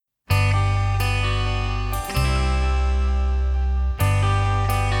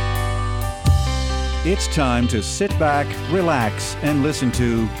It's time to sit back, relax, and listen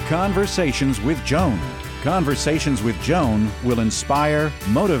to Conversations with Joan. Conversations with Joan will inspire,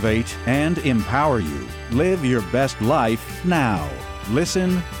 motivate, and empower you. Live your best life now.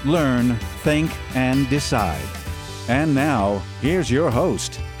 Listen, learn, think, and decide. And now, here's your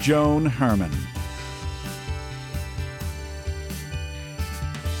host, Joan Herman.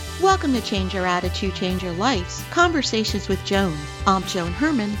 Welcome to Change Your Attitude, Change Your Lives, Conversations with Joan. I'm Joan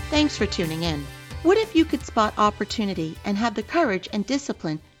Herman. Thanks for tuning in. What if you could spot opportunity and have the courage and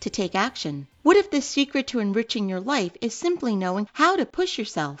discipline to take action? What if the secret to enriching your life is simply knowing how to push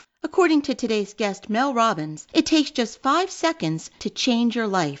yourself? According to today's guest, Mel Robbins, it takes just 5 seconds to change your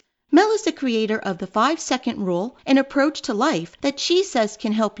life. Mel is the creator of the 5-second rule, an approach to life that she says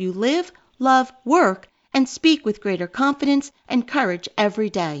can help you live, love, work, and speak with greater confidence and courage every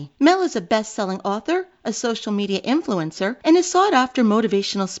day. Mel is a best-selling author, a social media influencer, and a sought-after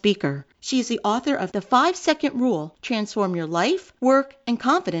motivational speaker. She is the author of the 5-second rule, Transform Your Life, Work, and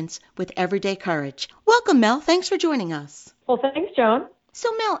Confidence with Everyday Courage. Welcome, Mel. Thanks for joining us. Well, thanks, Joan. So,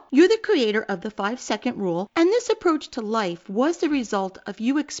 Mel, you're the creator of the 5-second rule, and this approach to life was the result of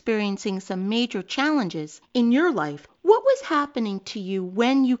you experiencing some major challenges in your life. What was happening to you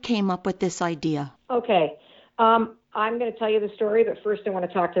when you came up with this idea? Okay. I'm going to tell you the story, but first I want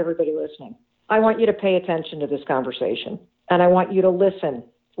to talk to everybody listening. I want you to pay attention to this conversation, and I want you to listen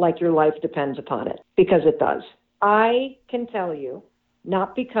like your life depends upon it, because it does. I can tell you,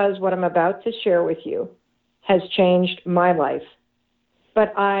 not because what I'm about to share with you has changed my life,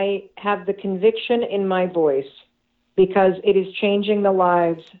 but I have the conviction in my voice because it is changing the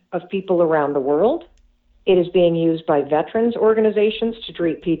lives of people around the world. It is being used by veterans organizations to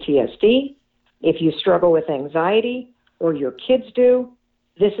treat PTSD. If you struggle with anxiety or your kids do,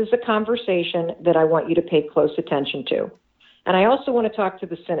 this is a conversation that I want you to pay close attention to. And I also want to talk to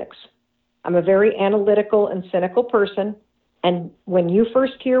the cynics. I'm a very analytical and cynical person, and when you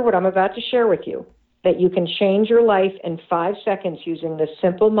first hear what I'm about to share with you, that you can change your life in 5 seconds using this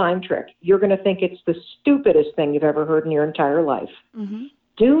simple mind trick, you're going to think it's the stupidest thing you've ever heard in your entire life. Mm-hmm.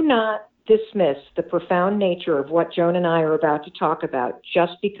 Do not dismiss the profound nature of what Joan and I are about to talk about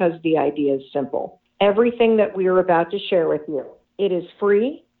just because the idea is simple. Everything that we are about to share with you, it is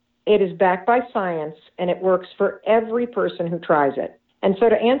free, it is backed by science, and it works for every person who tries it. And so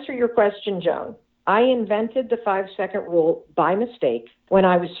to answer your question, Joan, I invented the 5-second rule by mistake when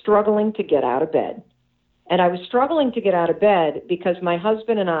I was struggling to get out of bed. And I was struggling to get out of bed because my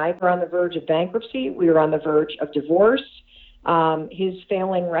husband and I were on the verge of bankruptcy. We were on the verge of divorce. His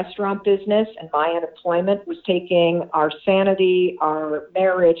failing restaurant business and my unemployment was taking our sanity, our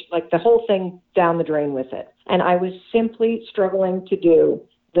marriage, like the whole thing down the drain with it. And I was simply struggling to do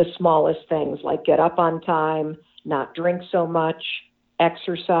the smallest things, like get up on time, not drink so much,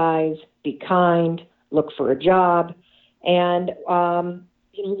 exercise, be kind, look for a job. And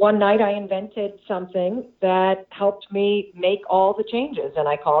one night I invented something that helped me make all the changes, and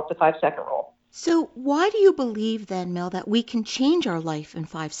I call it the 5-second rule. So why do you believe then, Mel, that we can change our life in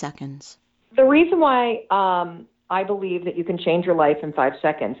 5 seconds? The reason why I believe that you can change your life in 5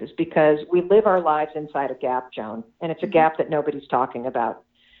 seconds is because we live our lives inside a gap, Joan, and it's a gap that nobody's talking about.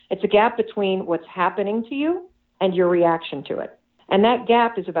 It's a gap between what's happening to you and your reaction to it. And that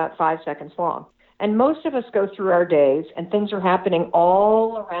gap is about 5 seconds long. And most of us go through our days and things are happening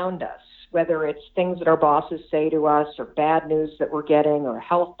all around us, whether it's things that our bosses say to us or bad news that we're getting or a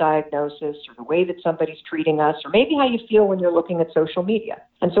health diagnosis or the way that somebody's treating us or maybe how you feel when you're looking at social media.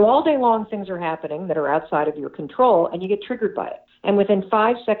 And so all day long things are happening that are outside of your control and you get triggered by it. And within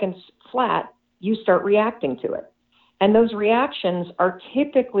 5 seconds flat, you start reacting to it. And those reactions are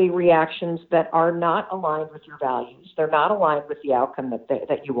typically reactions that are not aligned with your values. They're not aligned with the outcome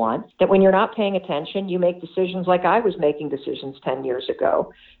that you want. That when you're not paying attention, you make decisions like I was making decisions 10 years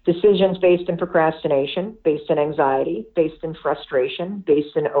ago. Decisions based in procrastination, based in anxiety, based in frustration,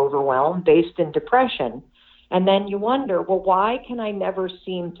 based in overwhelm, based in depression. And then you wonder, well, why can I never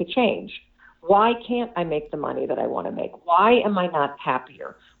seem to change? Why can't I make the money that I want to make? Why am I not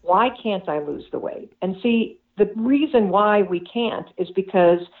happier? Why can't I lose the weight? And see, the reason why we can't is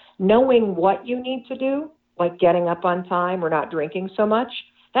because knowing what you need to do, like getting up on time or not drinking so much,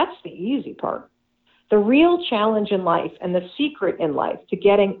 that's the easy part. The real challenge in life and the secret in life to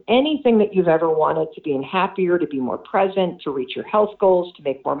getting anything that you've ever wanted, to being happier, to be more present, to reach your health goals, to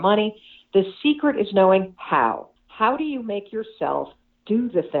make more money, the secret is knowing how. How do you make yourself do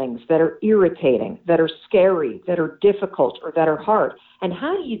the things that are irritating, that are scary, that are difficult, or that are hard? And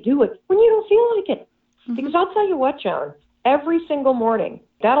how do you do it when you don't feel like it? Because I'll tell you what, Joan, every single morning,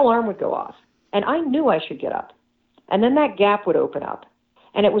 that alarm would go off, and I knew I should get up. And then that gap would open up.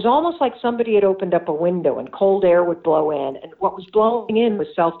 And it was almost like somebody had opened up a window and cold air would blow in. And what was blowing in was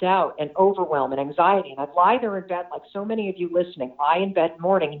self-doubt and overwhelm and anxiety. And I'd lie there in bed, like so many of you listening, lie in bed in the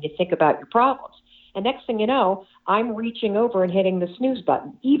morning and you think about your problems. And next thing you know, I'm reaching over and hitting the snooze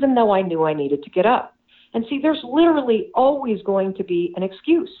button, even though I knew I needed to get up. And see, there's literally always going to be an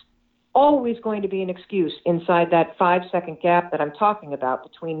excuse. Always going to be an excuse inside that 5-second gap that I'm talking about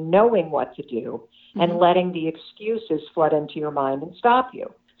between knowing what to do and letting the excuses flood into your mind and stop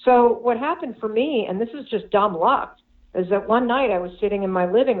you. So what happened for me, and this is just dumb luck, is that one night I was sitting in my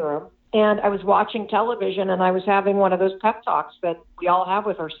living room and I was watching television and I was having one of those pep talks that we all have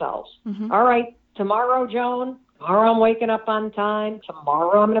with ourselves. All right, tomorrow, Joan, tomorrow I'm waking up on time.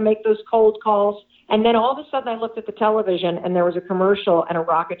 Tomorrow I'm going to make those cold calls. And then all of a sudden I looked at the television and there was a commercial and a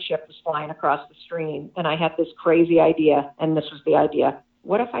rocket ship was flying across the screen. And I had this crazy idea, and this was the idea.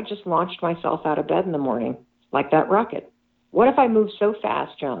 What if I just launched myself out of bed in the morning like that rocket? What if I moved so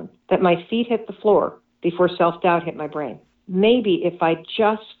fast, John, that my feet hit the floor before self-doubt hit my brain? Maybe if I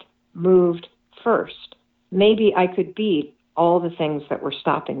just moved first, maybe I could beat all the things that were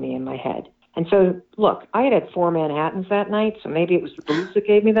stopping me in my head. And so, look, I had 4 Manhattans that night, so maybe it was the booze that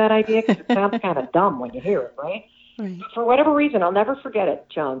gave me that idea, because it sounds kind of dumb when you hear it, right? But for whatever reason, I'll never forget it,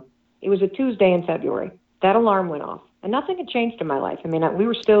 Joan. It was a Tuesday in February. That alarm went off, and nothing had changed in my life. I mean, we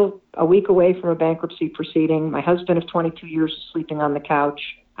were still a week away from a bankruptcy proceeding. My husband of 22 years was sleeping on the couch.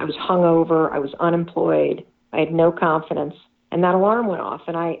 I was hungover. I was unemployed. I had no confidence. And that alarm went off,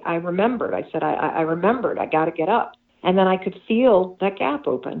 and I remembered. I said, I remembered. I got to get up. And then I could feel that gap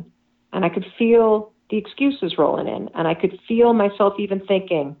open. And I could feel the excuses rolling in. And I could feel myself even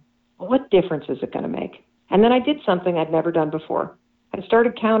thinking, well, what difference is it going to make? And then I did something I'd never done before. I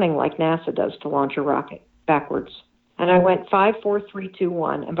started counting like NASA does to launch a rocket, backwards. And I went 5, 4, 3, 2,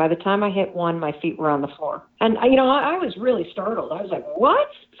 1. And by the time I hit 1, my feet were on the floor. And, I was really startled. I was like, what?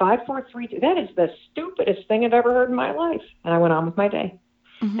 5, 4, 3, 2. That is the stupidest thing I've ever heard in my life. And I went on with my day.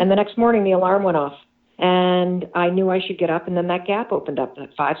 And the next morning, the alarm went off. And I knew I should get up, and then that gap opened up,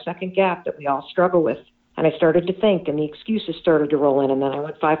 that 5-second gap that we all struggle with. And I started to think, and the excuses started to roll in, and then I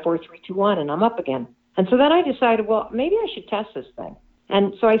went 5, 4, 3, 2, 1, and I'm up again. And so then I decided, well, maybe I should test this thing.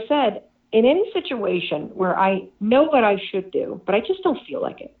 And so I said, in any situation where I know what I should do, but I just don't feel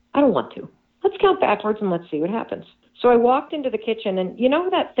like it, I don't want to, let's count backwards and let's see what happens. So I walked into the kitchen, and you know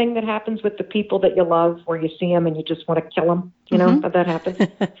that thing that happens with the people that you love where you see them and you just want to kill them? You know, that happens?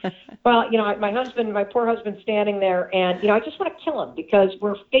 Well, my poor husband standing there, and, I just want to kill him because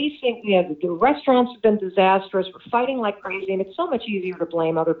we're facing, the restaurants have been disastrous. We're fighting like crazy, and it's so much easier to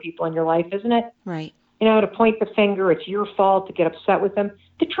blame other people in your life, isn't it? Right. To point the finger, it's your fault, to get upset with them.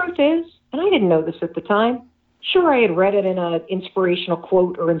 The truth is, and I didn't know this at the time, sure, I had read it in an inspirational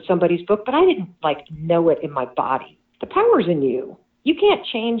quote or in somebody's book, but I didn't, know it in my body. The power's in you. You can't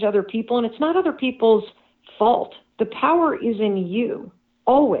change other people, and it's not other people's fault. The power is in you,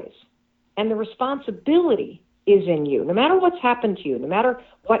 always. And the responsibility is in you. No matter what's happened to you, no matter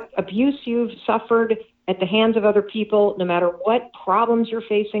what abuse you've suffered at the hands of other people, no matter what problems you're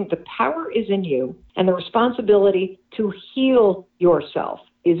facing, the power is in you, and the responsibility to heal yourself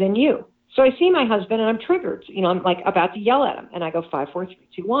is in you. So I see my husband, and I'm triggered. I'm about to yell at him, and I go 5, 4, 3,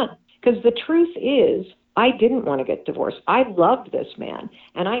 2, 1. Because the truth is, I didn't want to get divorced. I loved this man,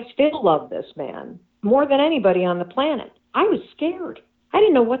 and I still love this man more than anybody on the planet. I was scared. I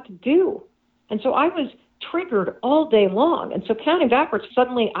didn't know what to do. And so I was triggered all day long. And so counting backwards,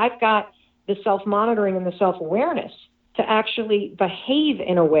 suddenly I've got the self-monitoring and the self-awareness to actually behave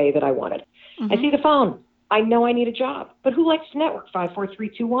in a way that I wanted. I see the phone. I know I need a job. But who likes to network? 5, 4,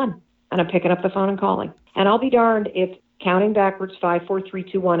 3, 2, 1. And I'm picking up the phone and calling. And I'll be darned if counting backwards 5, 4, 3,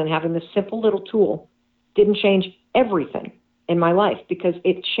 2, 1 and having this simple little tool didn't change everything in my life, because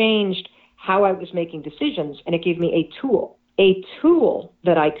it changed how I was making decisions, and it gave me a tool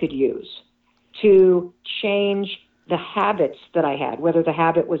that I could use to change the habits that I had, whether the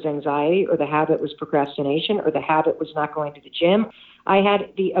habit was anxiety or the habit was procrastination or the habit was not going to the gym. I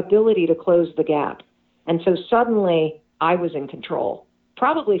had the ability to close the gap. And so suddenly I was in control,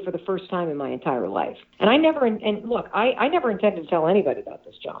 probably for the first time in my entire life. And I never intended to tell anybody about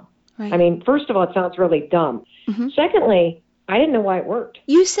this, John. Right. I mean, first of all, it sounds really dumb. Secondly, I didn't know why it worked.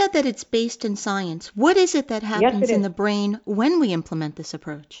 You said that it's based in science. What is it that happens in the brain when we implement this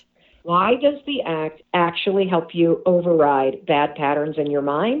approach? Why does the act actually help you override bad patterns in your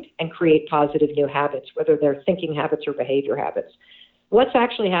mind and create positive new habits, whether they're thinking habits or behavior habits? What's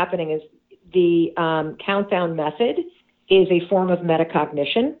actually happening is the countdown method is a form of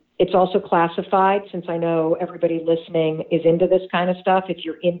metacognition. It's also classified, since I know everybody listening is into this kind of stuff, if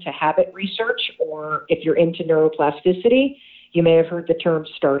you're into habit research or if you're into neuroplasticity, You may have heard the term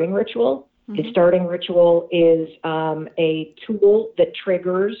starting ritual. Mm-hmm. A starting ritual is a tool that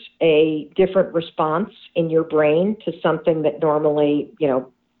triggers a different response in your brain to something that normally,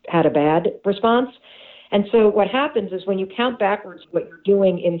 had a bad response. And so what happens is when you count backwards, what you're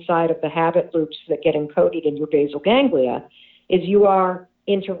doing inside of the habit loops that get encoded in your basal ganglia is you are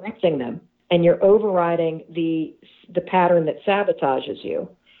interrupting them, and you're overriding the pattern that sabotages you,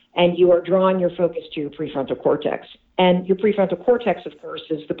 and you are drawing your focus to your prefrontal cortex. And your prefrontal cortex, of course,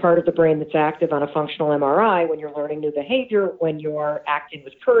 is the part of the brain that's active on a functional MRI when you're learning new behavior, when you're acting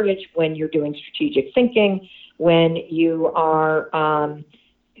with courage, when you're doing strategic thinking, when you are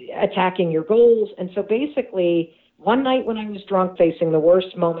attacking your goals. And so basically, one night when I was drunk, facing the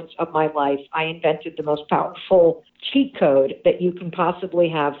worst moments of my life, I invented the most powerful cheat code that you can possibly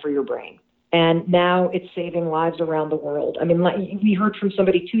have for your brain. And now it's saving lives around the world. I mean, we heard from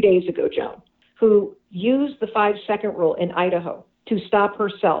somebody 2 days ago, Joan, who used the 5-second rule in Idaho to stop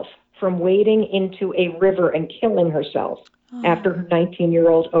herself from wading into a river and killing herself after her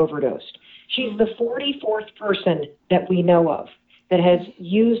 19-year-old overdosed. She's the 44th person that we know of that has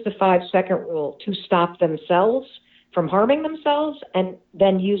used the 5-second rule to stop themselves from harming themselves and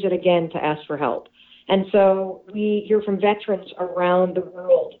then use it again to ask for help. And so we hear from veterans around the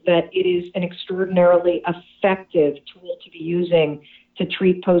world that it is an extraordinarily effective tool to be using to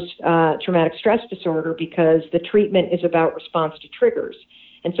treat post-traumatic stress disorder, because the treatment is about response to triggers.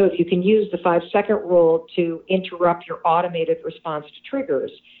 And so if you can use the 5-second rule to interrupt your automated response to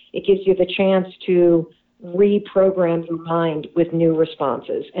triggers, it gives you the chance to reprogram your mind with new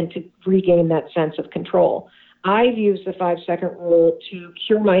responses and to regain that sense of control. I've used the 5-second rule to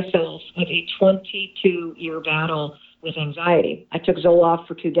cure myself of a 22-year battle with anxiety. I took Zoloft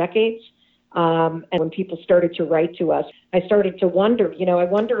for 2 decades. And when people started to write to us, I started to wonder, I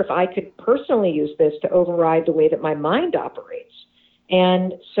wonder if I could personally use this to override the way that my mind operates.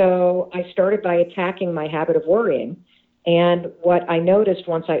 And so I started by attacking my habit of worrying. And what I noticed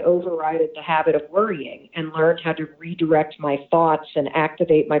once I overrided the habit of worrying and learned how to redirect my thoughts and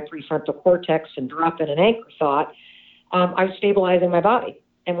activate my prefrontal cortex and drop in an anchor thought, I was stabilizing my body.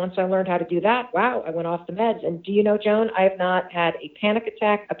 And once I learned how to do that, wow, I went off the meds. And do you know, Joan, I have not had a panic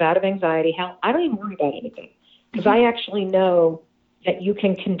attack, a bout of anxiety. Hell, I don't even worry about anything, because I actually know that you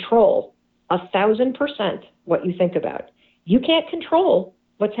can control 1,000% what you think about. You can't control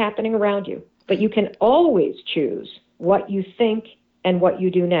what's happening around you, but you can always choose what you think and what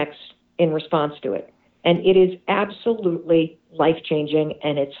you do next in response to it. And it is absolutely life-changing,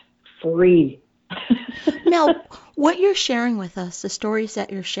 and it's free. Mel, what you're sharing with us, the stories that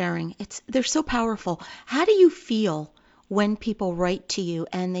you're sharing, they're so powerful. How do you feel when people write to you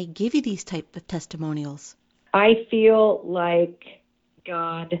and they give you these type of testimonials? I feel like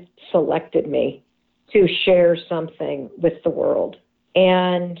God selected me to share something with the world.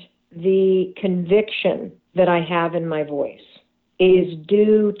 And the conviction that I have in my voice is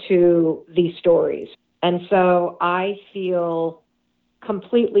due to these stories. And so I feel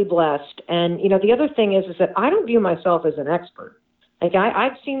completely blessed. And, the other thing is that I don't view myself as an expert. Like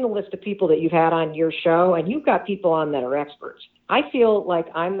I've seen the list of people that you've had on your show, and you've got people on that are experts. I feel like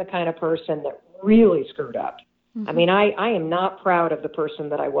I'm the kind of person that really screwed up. Mm-hmm. I mean, I am not proud of the person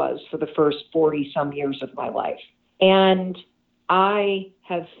that I was for the first 40-some years of my life. And I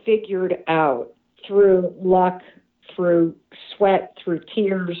have figured out through luck, through sweat, through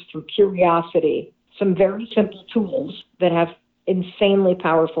tears, through curiosity, some very simple tools that have insanely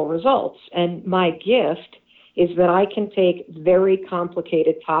powerful results. And my gift is that I can take very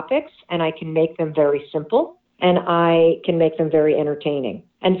complicated topics and I can make them very simple, and I can make them very entertaining.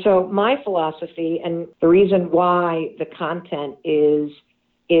 And so my philosophy, and the reason why the content is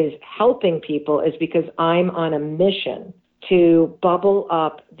helping people, is because I'm on a mission to bubble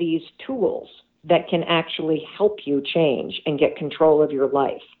up these tools that can actually help you change and get control of your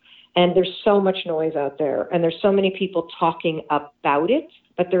life. And there's so much noise out there, and there's so many people talking about it,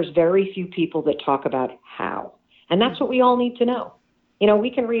 but there's very few people that talk about how. And that's what we all need to know.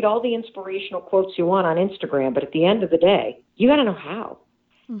 We can read all the inspirational quotes you want on Instagram, but at the end of the day, you got to know how.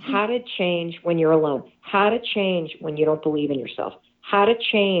 Mm-hmm. How to change when you're alone. How to change when you don't believe in yourself. How to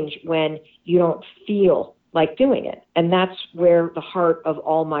change when you don't feel like doing it. And that's where the heart of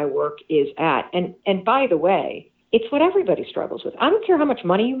all my work is at. And by the way, it's what everybody struggles with. I don't care how much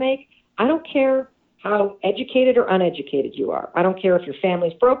money you make. I don't care how educated or uneducated you are. I don't care if your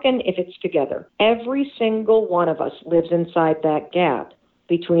family's broken, if it's together. Every single one of us lives inside that gap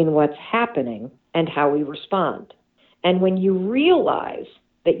between what's happening and how we respond. And when you realize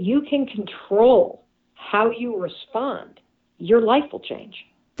that you can control how you respond, your life will change.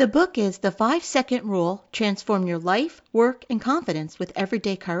 The book is The 5-Second Rule, Transform Your Life, Work, and Confidence with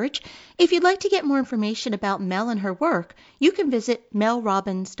Everyday Courage. If you'd like to get more information about Mel and her work, you can visit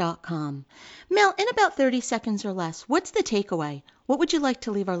melrobbins.com. Mel, in about 30 seconds or less, what's the takeaway? What would you like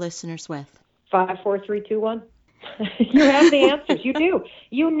to leave our listeners with? 5, 4, 3, 2, 1. You have the answers. You do.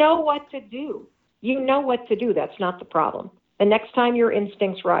 You know what to do. You know what to do. That's not the problem. The next time your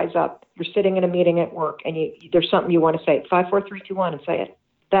instincts rise up, you're sitting in a meeting at work and there's something you want to say, 5, 4, 3, 2, 1, and say it.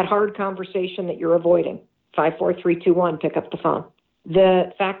 That hard conversation that you're avoiding, 5, 4, 3, 2, 1, pick up the phone.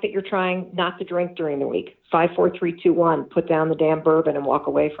 The fact that you're trying not to drink during the week, 5, 4, 3, 2, 1, put down the damn bourbon and walk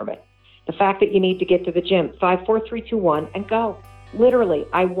away from it. The fact that you need to get to the gym, 5, 4, 3, 2, 1, and go. Literally,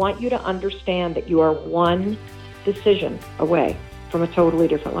 I want you to understand that you are one decision away from a totally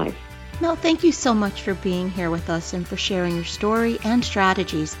different life. Mel, thank you so much for being here with us and for sharing your story and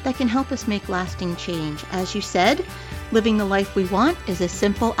strategies that can help us make lasting change. As you said, living the life we want is as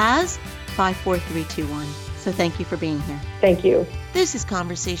simple as 5, 4, 3, 2, 1. So thank you for being here. Thank you. This is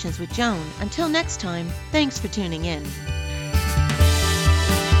Conversations with Joan. Until next time, thanks for tuning in.